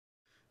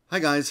Hi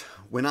guys,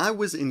 when I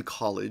was in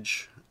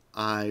college,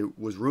 I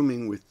was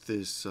rooming with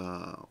this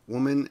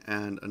woman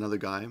and another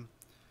guy,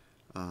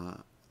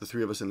 the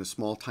three of us in a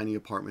small tiny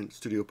apartment,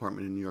 studio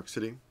apartment in New York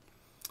City.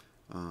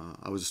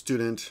 I was a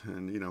student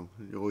and you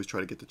always try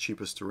to get the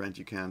cheapest to rent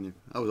you can.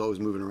 I was always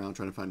moving around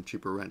trying to find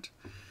cheaper rent.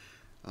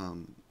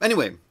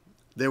 Anyway,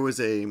 we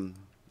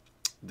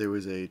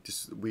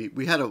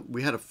had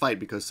a fight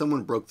because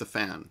someone broke the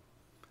fan.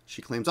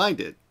 She claims I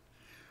did.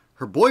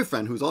 Her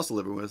boyfriend, who's also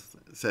living with,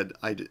 said,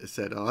 I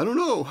don't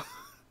know.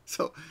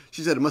 So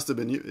she said, it must have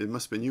been you. It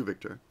must have been you,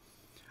 Victor.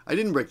 I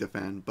didn't break the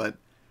fan,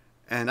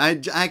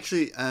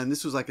 and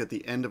this was like at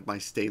the end of my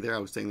stay there. I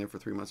was staying there for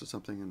 3 months or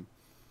something, and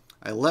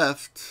I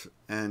left,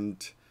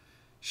 and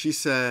she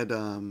said,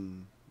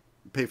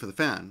 pay for the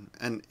fan.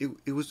 And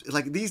it was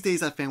like, these days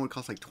that fan would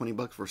cost like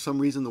 $20. For some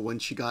reason, the one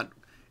she got,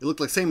 it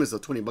looked like same as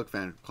the $20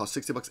 fan, it cost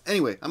 $60.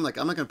 Anyway, I'm like,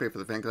 I'm not going to pay for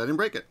the fan because I didn't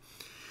break it.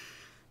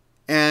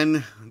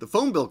 And the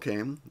phone bill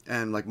came,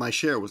 and like my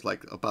share was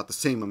like about the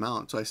same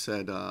amount. So I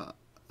said, what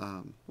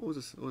was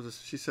this? What was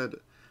this? She said,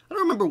 I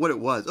don't remember what it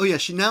was. Oh yeah,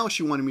 she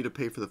wanted me to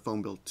pay for the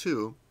phone bill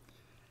too.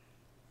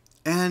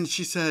 And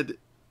she said,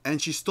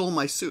 and she stole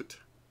my suit.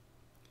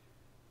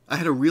 I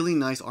had a really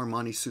nice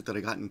Armani suit that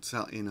I got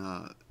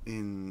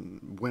in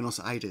Buenos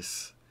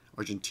Aires,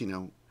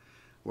 Argentina,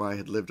 where I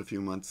had lived a few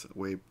months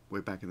way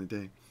back in the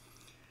day.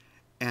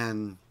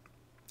 And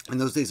in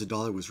those days, the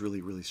dollar was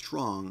really, really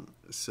strong.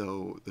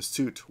 So the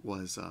suit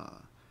was,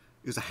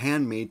 it was a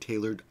handmade,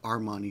 tailored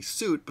Armani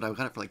suit, but I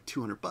got it for like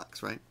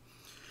 $200, right?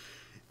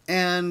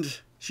 And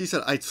she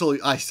said, I saw,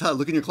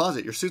 look in your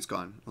closet, your suit's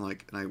gone. I'm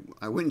like, and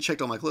I went and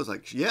checked all my clothes.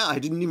 Like, yeah, I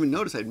didn't even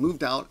notice. I'd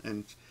moved out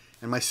and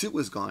my suit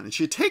was gone. And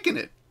she had taken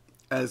it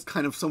as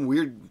kind of some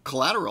weird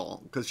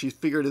collateral because she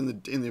figured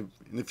in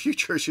the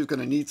future she was going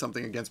to need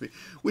something against me,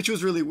 which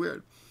was really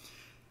weird.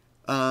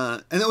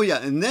 And oh yeah,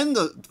 and then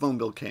the phone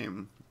bill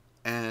came.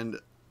 And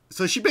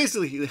so she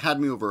basically had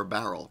me over a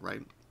barrel,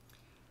 right?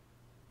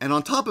 And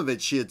on top of it,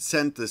 she had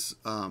sent this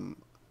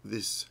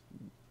this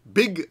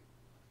big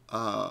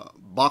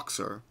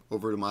boxer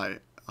over to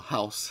my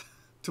house,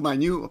 to my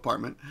new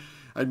apartment.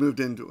 I'd moved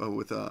in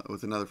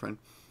with another friend,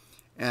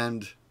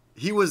 and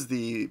he was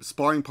the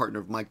sparring partner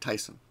of Mike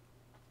Tyson.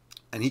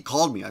 And he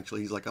called me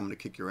actually. He's like, "I'm going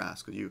to kick your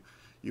ass because you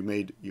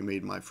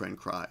made my friend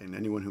cry, and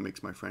anyone who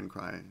makes my friend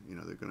cry,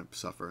 they're going to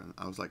suffer." And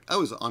I was like, I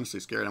was honestly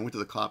scared. I went to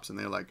the cops, and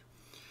they're like.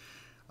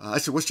 I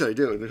said, what should I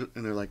do?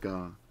 And they're like,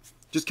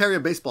 just carry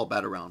a baseball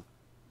bat around.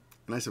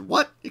 And I said,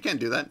 what? You can't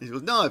do that. And he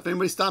goes, no, if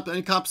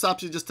any cop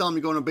stops you, just tell him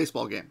you're going to a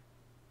baseball game.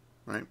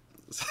 Right?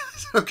 So I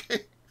said, okay.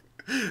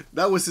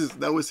 That was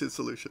his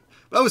solution.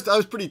 But I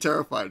was pretty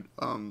terrified.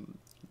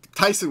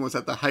 Tyson was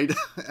at the height,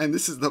 and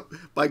this is the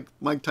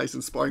Mike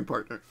Tyson sparring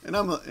partner. And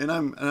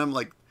I'm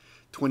like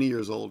 20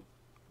 years old.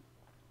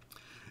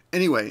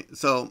 Anyway,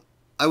 so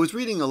I was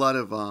reading a lot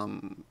of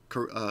not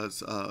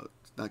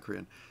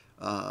Korean.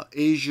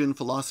 Asian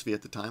philosophy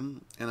at the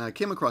time, and I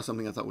came across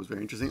something I thought was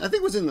very interesting. I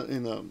think it was in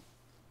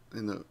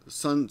the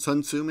Sun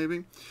Tzu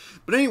maybe.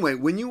 But anyway,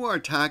 when you are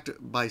attacked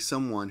by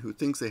someone who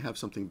thinks they have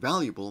something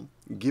valuable,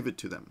 give it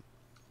to them,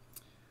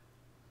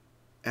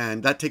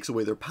 and that takes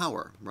away their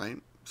power,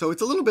 right? So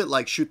it's a little bit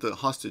like shoot the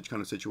hostage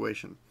kind of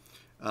situation.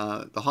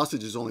 The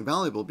hostage is only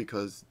valuable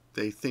because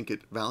they think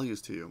it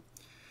values to you.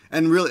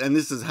 And really, and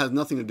this has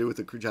nothing to do with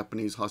the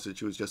Japanese hostage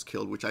who was just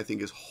killed, which I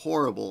think is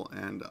horrible,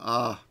 and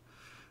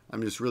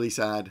I'm just really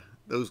sad.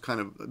 Those kind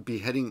of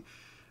beheading,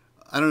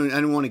 I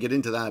don't want to get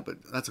into that, but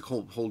that's a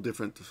whole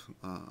different,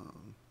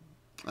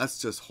 that's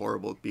just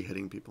horrible,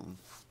 beheading people.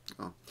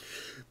 Oh.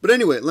 But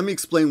anyway, let me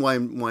explain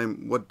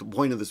what the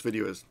point of this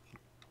video is.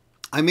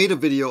 I made a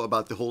video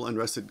about the whole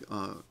unrested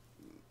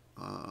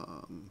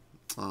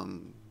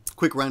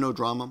quick rando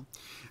drama,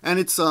 and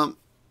it's a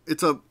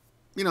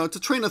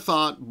train of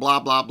thought, blah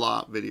blah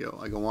blah video.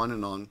 I go on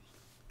and on.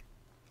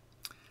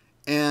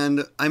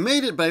 And I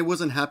made it, but I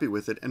wasn't happy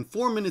with it. And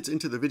 4 minutes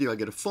into the video, I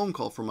get a phone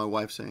call from my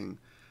wife saying,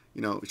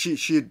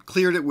 she had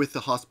cleared it with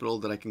the hospital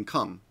that I can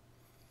come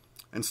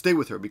and stay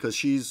with her because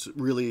she's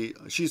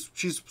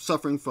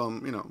suffering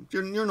from,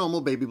 your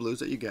normal baby blues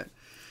that you get.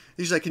 And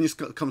she's like, can you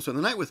come spend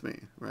the night with me,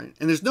 right?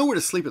 And there's nowhere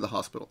to sleep at the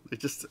hospital. I'm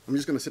just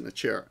going to sit in a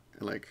chair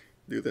and like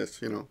do this,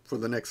 for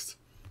the next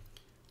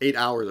 8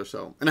 hours or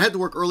so. And I had to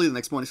work early the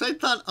next morning. So I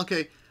thought,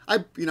 okay,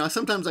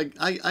 sometimes I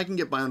can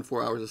get by on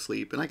 4 hours of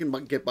sleep, and I can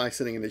get by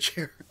sitting in a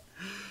chair.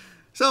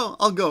 So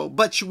I'll go.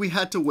 But we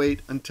had to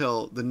wait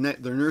until the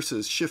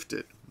nurses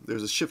shifted.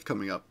 There's a shift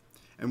coming up.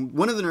 And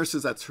one of the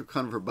nurses, that's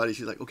kind of her buddy,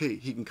 she's like, okay,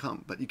 he can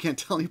come, but you can't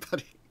tell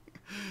anybody.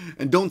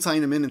 And don't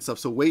sign him in and stuff,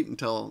 so I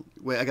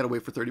got to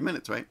wait for 30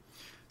 minutes, right?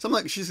 So I'm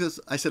like,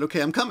 I said,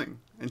 okay, I'm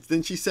coming. And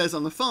then she says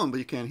on the phone, but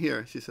you can't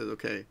hear, she says,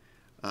 okay.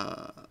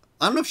 I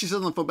don't know if she says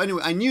on the phone, but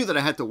anyway, I knew that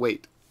I had to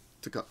wait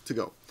to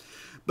go.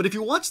 But if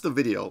you watch the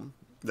video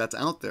that's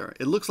out there,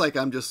 it looks like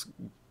I'm just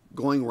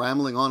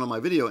rambling on my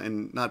video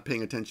and not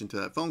paying attention to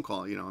that phone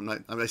call.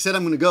 I said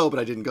I'm going to go, but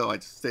I didn't go. I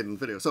just stayed in the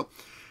video. So,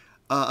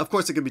 of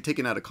course, it could be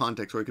taken out of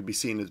context, or it could be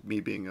seen as me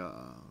being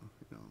a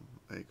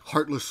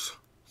heartless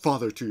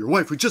father to your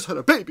wife who just had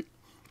a baby.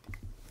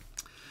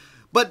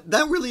 But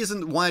that really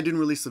isn't why I didn't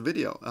release the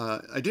video.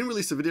 I didn't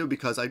release the video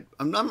because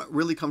I'm not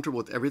really comfortable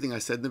with everything I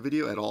said in the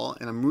video at all,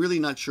 and I'm really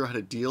not sure how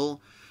to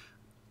deal,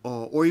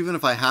 or even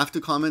if I have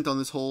to comment on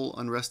this whole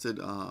unrested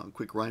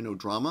quick rhino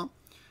drama.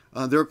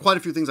 There are quite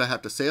a few things I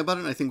have to say about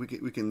it, and I think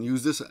we can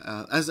use this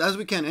as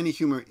we can any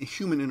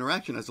human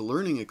interaction as a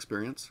learning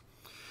experience.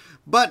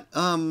 But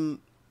and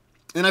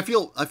I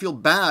feel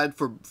bad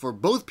for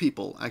both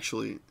people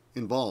actually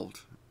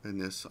involved in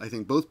this. I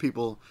think both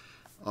people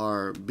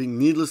are being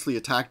needlessly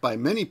attacked by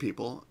many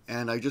people,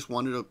 and I just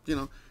wanted to, you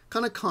know,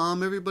 kind of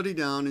calm everybody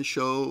down and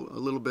show a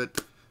little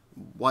bit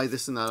why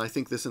this and that, I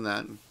think this and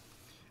that,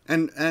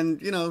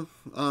 and you know,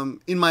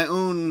 in my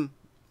own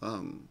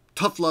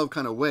tough love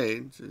kind of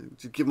way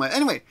to give my,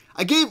 anyway,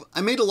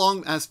 I made a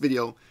long ass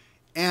video,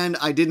 and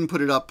I didn't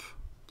put it up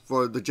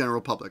for the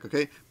general public,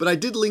 okay, but I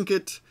did link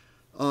it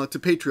to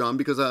Patreon,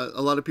 because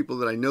a lot of people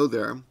that I know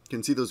there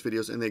can see those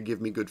videos, and they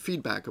give me good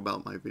feedback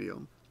about my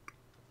video.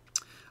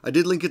 I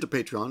did link it to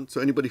Patreon,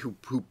 so anybody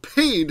who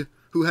paid,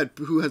 who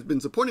has been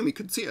supporting me,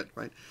 could see it,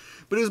 right?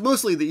 But it was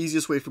mostly the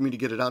easiest way for me to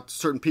get it out to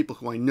certain people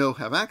who I know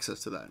have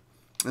access to that.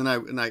 And I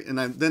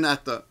then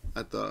at the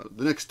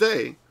next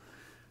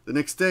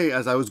day,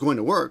 as I was going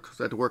to work,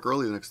 so I had to work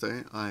early the next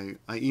day, I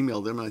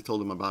emailed them and I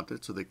told them about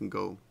it so they can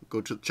go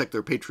to check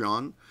their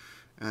Patreon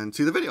and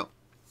see the video.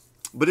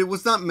 But it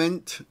was not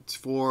meant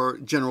for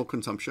general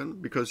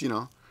consumption, because, you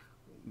know,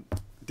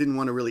 didn't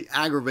want to really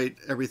aggravate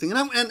everything,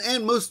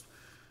 and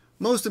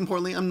most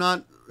importantly, I'm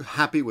not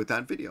happy with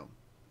that video,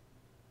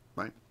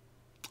 right?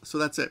 So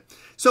that's it.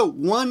 So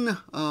one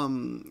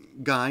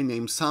guy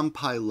named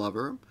Sampai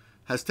Lover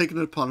has taken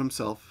it upon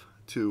himself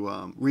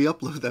to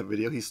re-upload that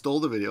video. He stole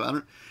the video. I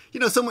don't,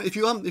 you know, someone, if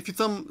you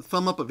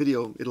thumb up a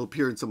video, it'll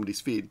appear in somebody's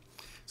feed.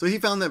 So he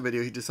found that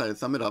video. He decided to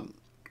thumb it up.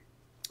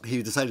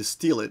 He decided to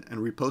steal it and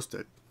repost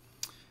it,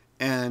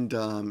 and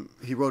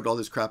he wrote all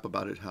this crap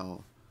about it.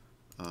 How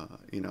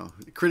you know,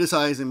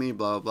 criticizing me,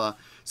 blah blah blah.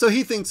 So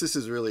he thinks this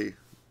is really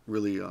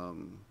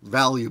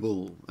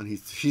valuable, and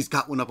he's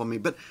got one up on me.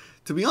 But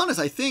to be honest,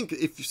 I think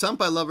if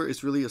Sampai Lover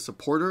is really a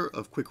supporter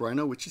of Quick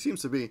Rhino, which he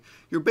seems to be,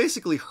 you're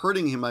basically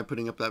hurting him by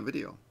putting up that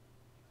video,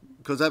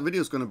 because that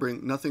video is going to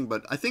bring nothing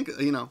but, I think,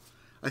 you know,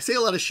 I say a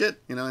lot of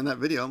shit, you know, in that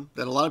video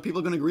that a lot of people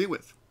are going to agree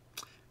with,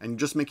 and you're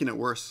just making it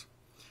worse.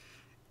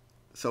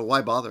 So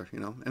why bother, you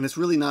know? And it's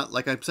really not,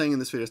 like I'm saying in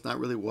this video, it's not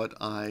really what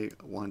I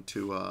want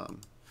to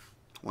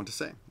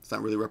say. It's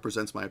not really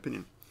represents my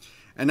opinion.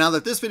 And now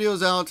that this video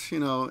is out, you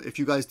know, if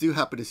you guys do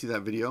happen to see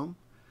that video,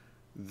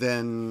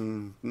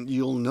 then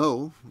you'll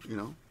know, you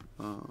know,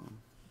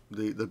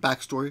 the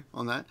backstory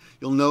on that.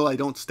 You'll know I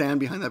don't stand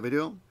behind that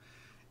video,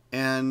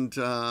 and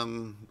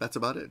that's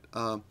about it.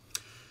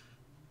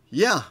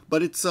 Yeah,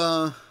 but it's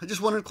I just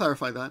wanted to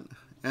clarify that,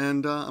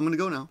 and I'm gonna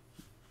go now.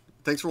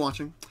 Thanks for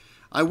watching.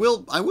 I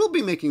will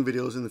be making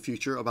videos in the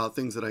future about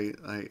things that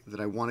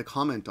I want to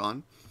comment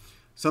on.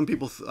 Some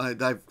people,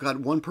 I've got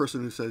one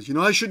person who says, you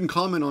know, I shouldn't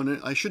comment on it.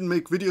 I shouldn't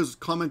make videos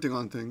commenting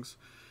on things.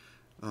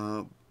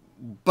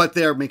 But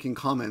they're making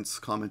comments,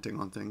 commenting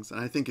on things. And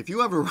I think if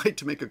you have a right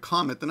to make a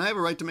comment, then I have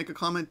a right to make a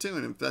comment too.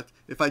 And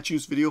if I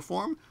choose video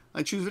form,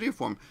 I choose video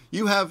form.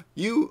 You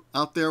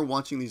out there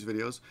watching these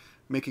videos,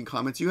 making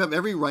comments, you have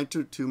every right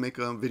to make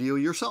a video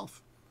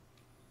yourself.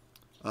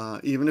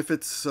 Even if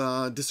it's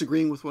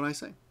disagreeing with what I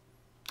say.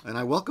 And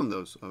I welcome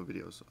those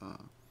videos.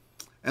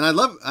 And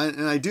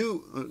I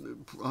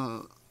do,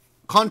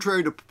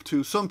 contrary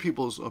to some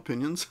people's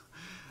opinions,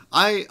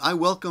 I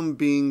welcome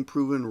being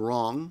proven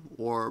wrong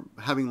or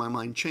having my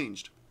mind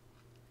changed.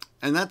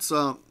 And that's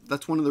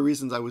one of the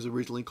reasons I was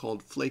originally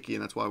called Flaky,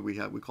 and that's why we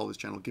call this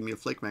channel Give Me a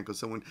Flake Man,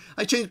 because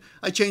I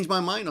changed my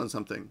mind on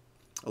something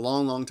a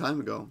long time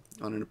ago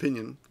on an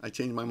opinion. I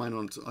changed my mind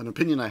on an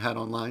opinion I had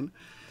online,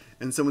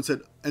 and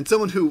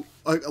someone who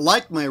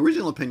liked my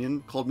original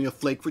opinion called me a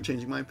flake for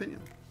changing my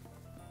opinion.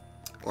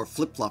 Or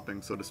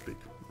flip-flopping, so to speak,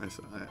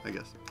 I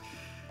guess.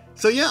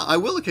 So yeah, I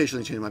will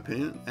occasionally change my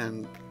opinion,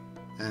 and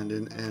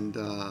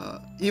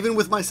even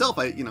with myself,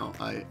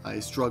 I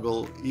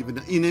struggle.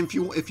 Even if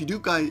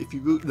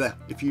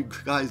you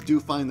guys do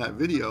find that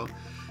video,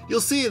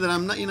 you'll see that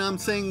I'm not, I'm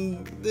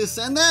saying this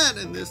and that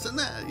and this and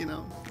that,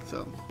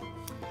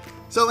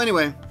 So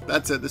anyway,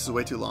 that's it. This is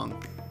way too long,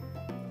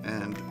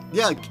 and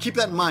yeah, keep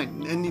that in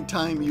mind.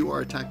 Anytime you are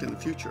attacked in the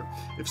future,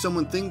 if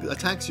someone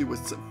attacks you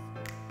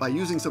by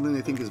using something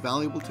they think is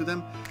valuable to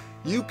them,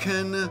 you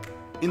can,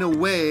 in a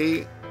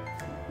way,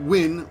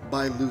 win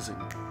by losing.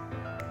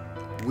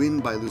 Win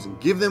by losing.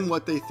 Give them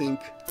what they think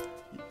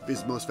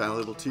is most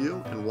valuable to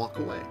you and walk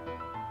away.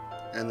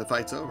 And the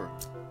fight's over,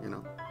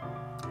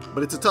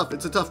 But it's a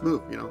tough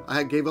move,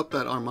 I gave up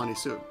that Armani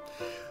suit.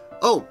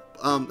 Oh,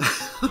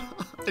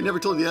 I never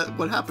told you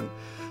what happened.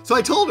 So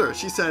I told her,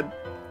 she said,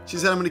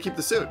 I'm going to keep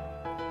the suit.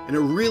 And it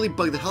really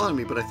bugged the hell out of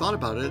me, but I thought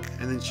about it,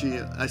 and then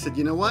I said,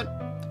 you know what?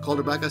 Called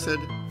her back, I said,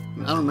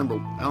 I don't remember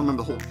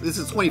the whole, this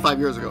is 25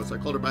 years ago, so I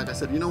called her back, I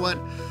said, you know what?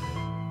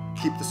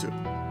 Keep the suit.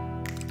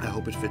 I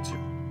hope it fits you.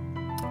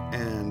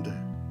 And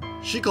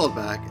she called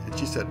back and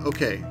she said,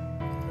 okay,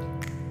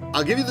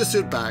 I'll give you the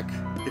suit back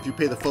if you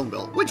pay the phone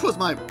bill, which was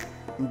my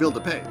bill to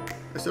pay.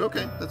 I said,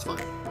 okay, that's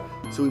fine.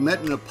 So we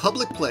met in a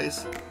public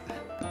place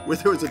where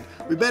there was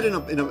we met in a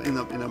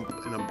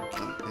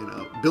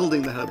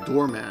building that had a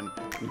doorman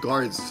and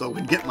guards, so I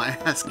would get my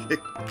ass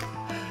kicked.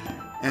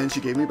 And she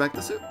gave me back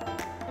the suit.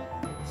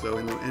 So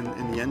in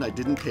the end, I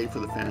didn't pay for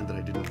the fan that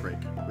I didn't break,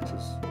 which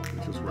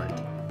was right.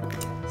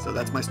 So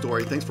that's my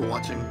story. Thanks for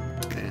watching,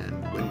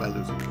 and win by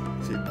losing.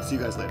 See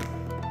you guys later.